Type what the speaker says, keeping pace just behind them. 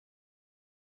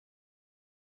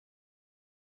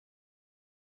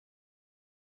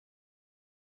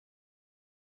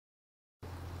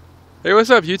Hey,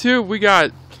 what's up, YouTube? We got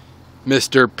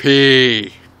Mr.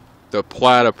 P, the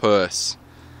platypus,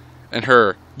 and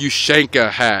her Ushanka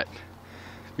hat.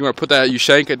 You want to put that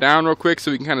Ushanka down real quick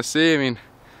so we can kind of see? I mean,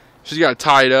 she's got it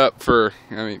tied up for,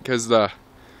 because the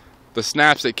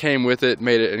snaps that came with it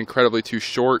made it incredibly too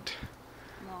short.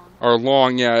 Or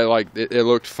long, yeah, it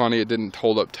looked funny. It didn't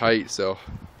hold up tight, so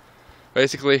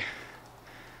basically,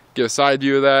 get a side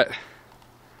view of that.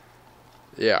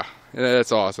 Yeah. Yeah,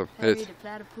 that's awesome. Perry the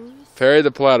platypus. Perry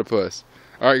the platypus.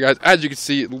 Alright guys, as you can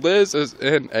see, Liz is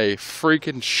in a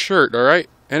freaking shirt, alright?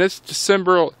 And it's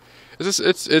December, it's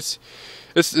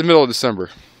the middle of December.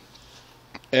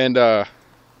 And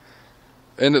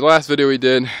in the last video we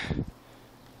did,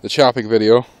 the chopping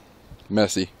video,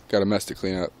 messy, got a mess to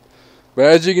clean up. But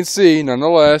as you can see,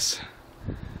 nonetheless,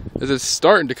 it's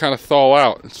starting to kind of thaw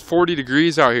out. It's 40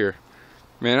 degrees out here.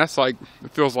 Man, that's like, it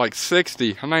feels like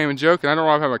 60. I'm not even joking. I don't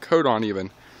know if I have a coat on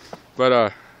even.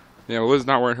 But, you know, Liz is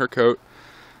not wearing her coat.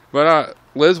 But,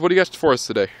 Liz, what do you got for us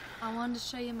today? I wanted to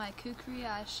show you my kukri.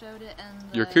 I showed it in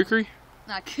the... Your kukri?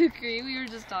 Not kukri. We were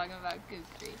just talking about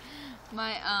kukri.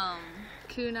 My,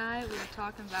 kunai, we were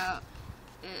talking about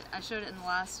it. I showed it in the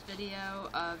last video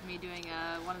of me doing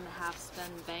a 1.5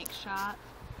 spin bank shot.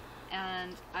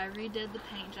 And I redid the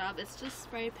paint job. It's just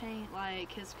spray paint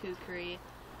like his kukri.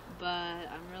 But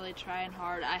I'm really trying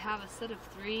hard. I have a set of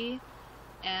 3,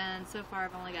 and so far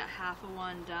I've only got half of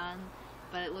one done,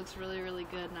 but it looks really, really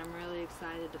good, and I'm really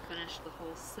excited to finish the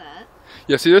whole set.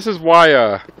 Yeah, see, this is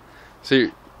why,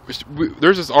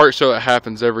 there's this art show that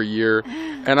happens every year,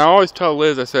 and I always tell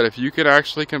Liz, I said, if you can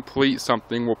actually complete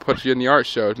something, we'll put you in the art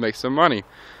show to make some money.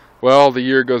 Well, the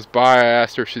year goes by, I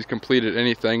asked her if she's completed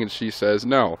anything, and she says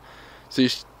no. So you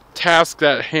task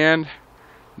that hand,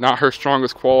 not her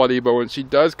strongest quality, but when she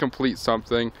does complete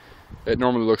something, it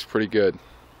normally looks pretty good.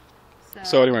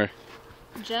 So anyway,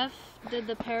 Jeff did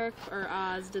the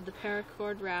Oz did the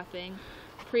paracord wrapping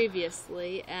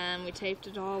previously, and we taped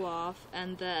it all off,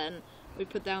 and then we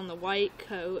put down the white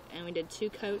coat, and we did 2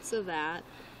 coats of that,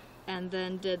 and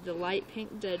then did the light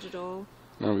pink digital.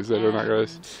 No, we said we're not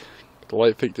guys. The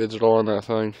light pink digital on that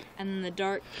thing. And then the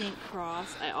dark pink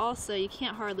cross. I also, you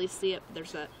can't hardly see it, but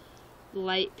there's a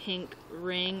light pink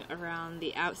ring around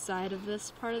the outside of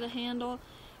this part of the handle,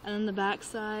 and then the back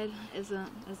side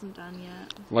isn't done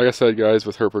yet. Like I said, guys,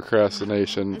 with her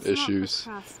procrastination it's issues.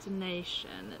 Not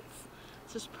procrastination.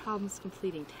 It's just problems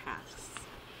completing tasks.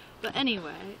 But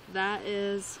anyway, that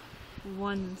is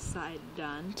one side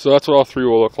done. So that's what all 3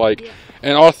 will look like. Yeah.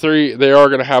 And all 3, they are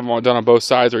going to have them done on both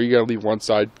sides, or are you going to leave one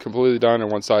side completely done and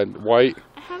one side white?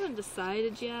 I haven't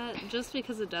decided yet. Just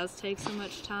because it does take so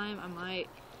much time, I might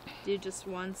do just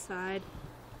one side,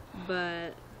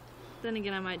 but then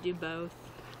again I might do both.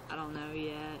 I don't know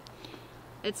yet.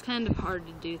 It's kind of hard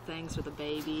to do things with a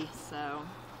baby, so,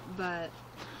 but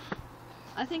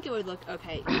I think it would look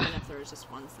okay even if there was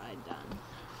just one side done.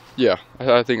 Yeah,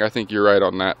 I think you're right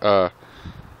on that.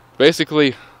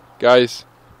 Basically, guys,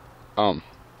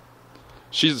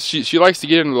 she likes to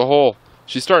get into the whole.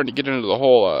 She's starting to get into the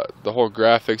whole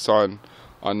graphics on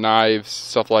knives,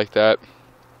 stuff like that.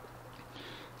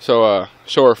 So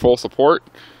show her full support.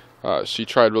 She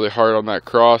tried really hard on that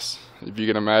cross. If you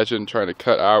can imagine trying to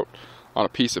cut out on a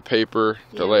piece of paper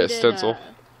to lay a stencil.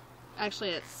 Actually,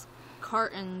 it's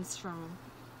cartons from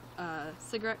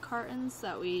cigarette cartons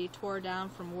that we tore down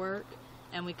from work,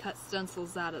 and we cut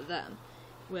stencils out of them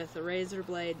with a razor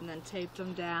blade, and then taped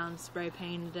them down, spray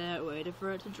painted it, waited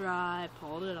for it to dry,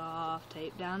 pulled it off,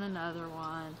 taped down another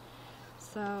one.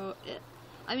 So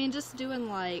I mean, just doing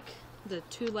like the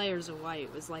 2 layers of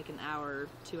white was like an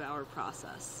 2-hour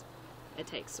process. It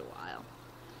takes a while,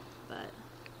 but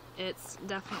it's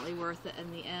definitely worth it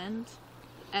in the end.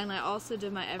 And I also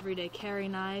did my everyday carry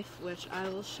knife, which I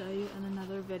will show you in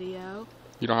another video.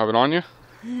 You don't have it on you?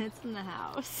 It's in the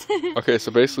house. Okay,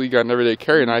 so basically you got an everyday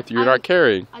carry knife you're not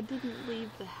carrying. I didn't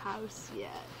leave the house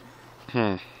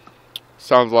yet.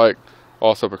 Sounds like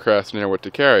also procrastinating what to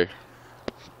carry.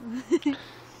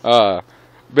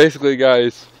 Basically,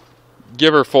 guys,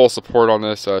 give her full support on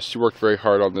this. She worked very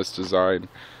hard on this design.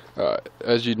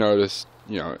 As you noticed,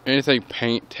 you know, anything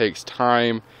paint takes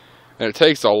time, and it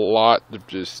takes a lot of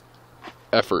just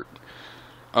effort.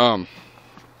 Well,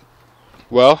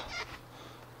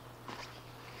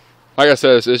 like I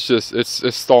said,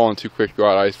 it's stalling too quick to go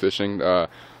out ice fishing. There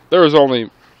was only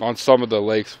on some of the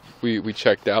lakes we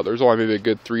checked out. There was only maybe a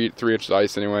good 3 inches of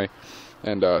ice anyway,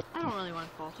 and I don't really want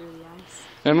to fall through the ice.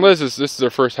 And Liz this is her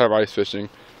first time ice fishing,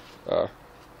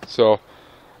 so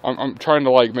I'm trying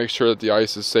to like make sure that the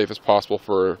ice is safe as possible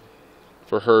for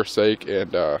her sake,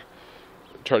 and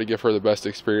try to give her the best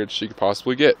experience she could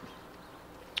possibly get.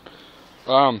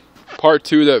 Part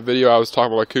 2 of that video I was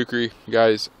talking about kukri,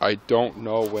 guys. I don't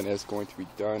know when it's going to be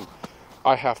done.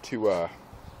 I have to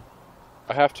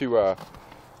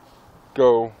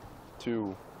go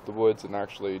to the woods and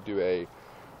actually do a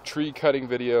tree cutting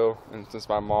video. And since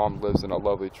my mom lives in a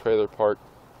lovely trailer park,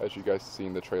 as you guys have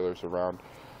seen the trailers around,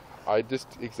 I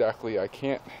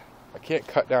can't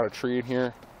cut down a tree in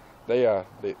here.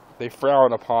 They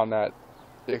frown upon that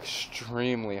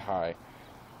extremely high.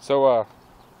 So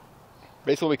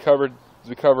basically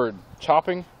we covered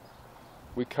chopping,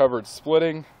 we covered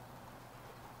splitting,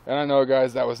 and I know,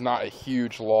 guys, that was not a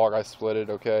huge log I splitted,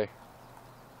 okay,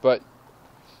 but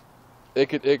it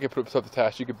could put us up the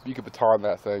task. You could baton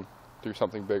that thing through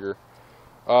something bigger.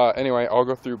 Anyway, I'll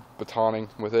go through batoning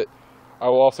with it. I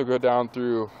will also go down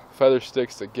through feather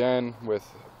sticks again with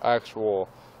actual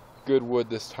good wood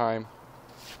this time,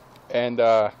 and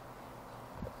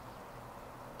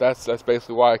that's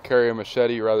basically why I carry a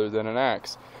machete rather than an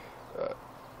axe.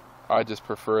 I just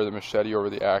prefer the machete over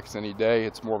the axe any day.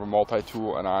 It's more of a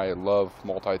multi-tool, and I love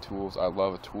multi-tools. I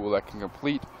love a tool that can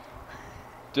complete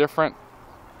different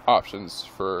options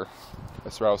for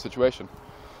a survival situation.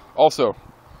 Also,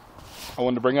 I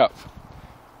wanted to bring up,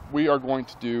 we are going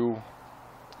to do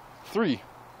 3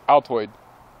 Altoid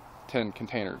tin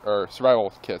container or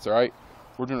survival kits. All right,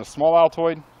 we're doing a small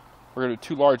Altoid. We're going to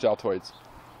do 2 large Altoids.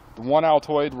 The 1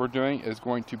 Altoid we're doing is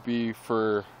going to be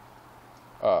for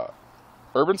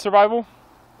urban survival,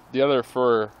 the other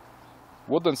for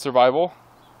woodland survival,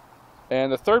 and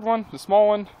the third one, the small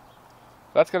one,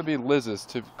 that's going to be Liz's,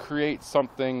 to create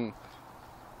something.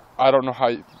 I don't know how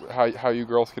you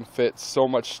girls can fit so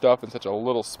much stuff in such a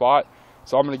little spot,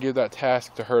 so I'm going to give that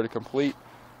task to her to complete.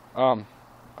 I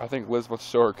think Liz wants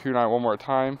to show her kunai one more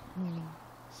time.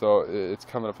 So it's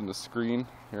coming up in the screen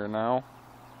here now.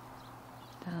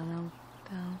 Down.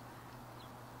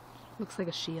 Looks like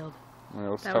a shield.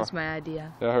 Yeah, that was my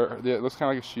idea. Yeah, it looks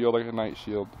kind of like a shield, like a night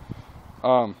shield.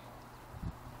 Yeah,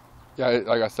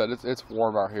 like I said, it's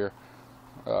warm out here.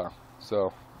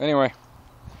 So anyway,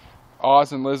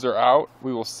 Oz and Liz are out.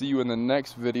 We will see you in the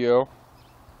next video.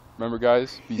 Remember,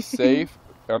 guys, be safe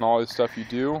on all the stuff you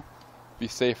do. Be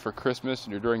safe for Christmas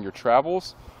and during your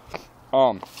travels.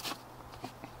 And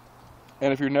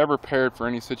if you're never prepared for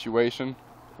any situation,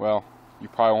 well, you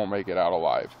probably won't make it out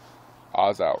alive.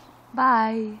 Oz out.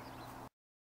 Bye.